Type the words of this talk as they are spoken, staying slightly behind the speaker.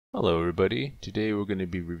Hello everybody, today we're going to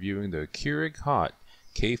be reviewing the Keurig HOT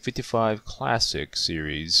K55 Classic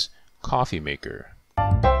Series coffee maker.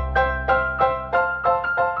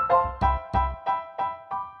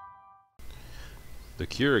 The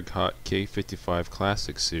Keurig HOT K55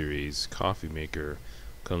 Classic Series coffee maker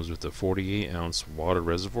comes with a 48-ounce water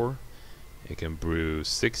reservoir. It can brew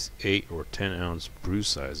 6, 8, or 10-ounce brew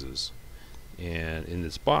sizes. And in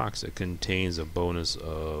this box it contains a bonus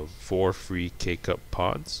of 4 free K-Cup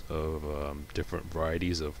pods of different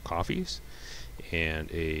varieties of coffees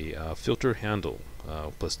and a filter handle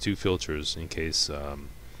plus 2 filters in case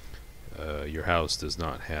your house does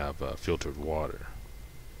not have filtered water.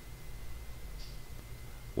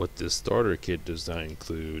 What this starter kit does not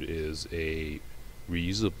include is a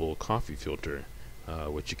reusable coffee filter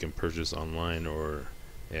which you can purchase online or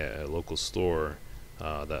at a local store.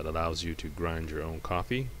 That allows you to grind your own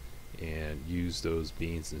coffee and use those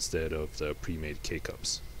beans instead of the pre-made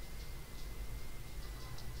K-Cups.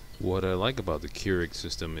 What I like about the Keurig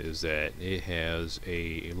system is that it has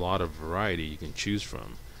a lot of variety you can choose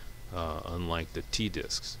from, unlike the tea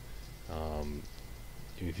discs.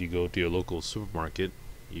 If you go to your local supermarket,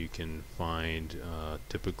 you can find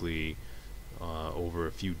typically over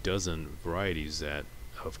a few dozen varieties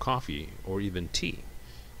of coffee or even tea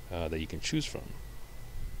that you can choose from.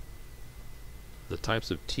 The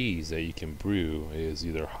types of teas that you can brew is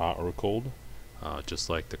either hot or cold, just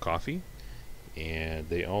like the coffee, and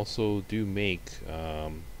they also do make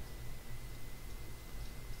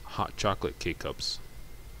hot chocolate K-Cups.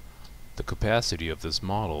 The capacity of this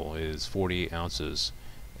model is 48 ounces.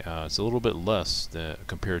 It's a little bit less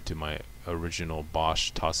compared to my original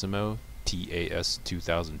Bosch Tassimo TAS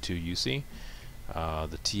 2002 UC.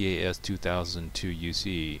 The TAS 2002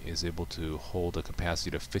 UC is able to hold a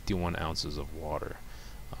capacity of 51 ounces of water.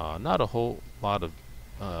 Not a whole lot of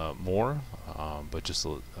more, but just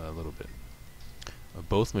a little bit.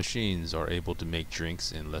 Both machines are able to make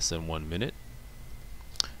drinks in less than 1 minute.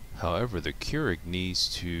 However, the Keurig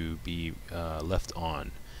needs to be left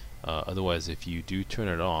on. Otherwise, if you do turn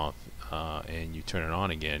it off and you turn it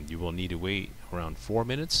on again, you will need to wait around 4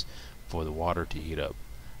 minutes for the water to heat up.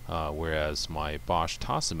 Whereas my Bosch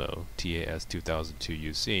Tassimo TAS 2002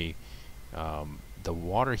 UC, the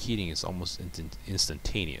water heating is almost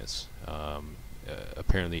instantaneous.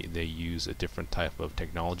 Apparently they use a different type of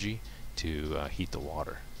technology to heat the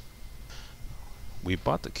water. We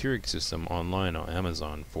bought the Keurig system online on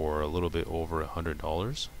Amazon for a little bit over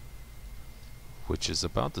 $100, which is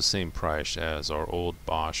about the same price as our old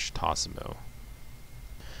Bosch Tassimo.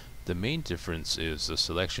 The main difference is the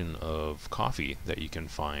selection of coffee that you can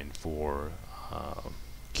find for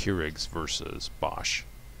Keurigs versus Bosch.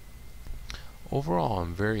 Overall,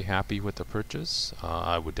 I'm very happy with the purchase.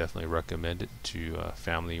 I would definitely recommend it to a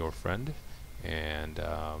family or friend, and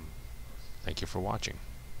thank you for watching.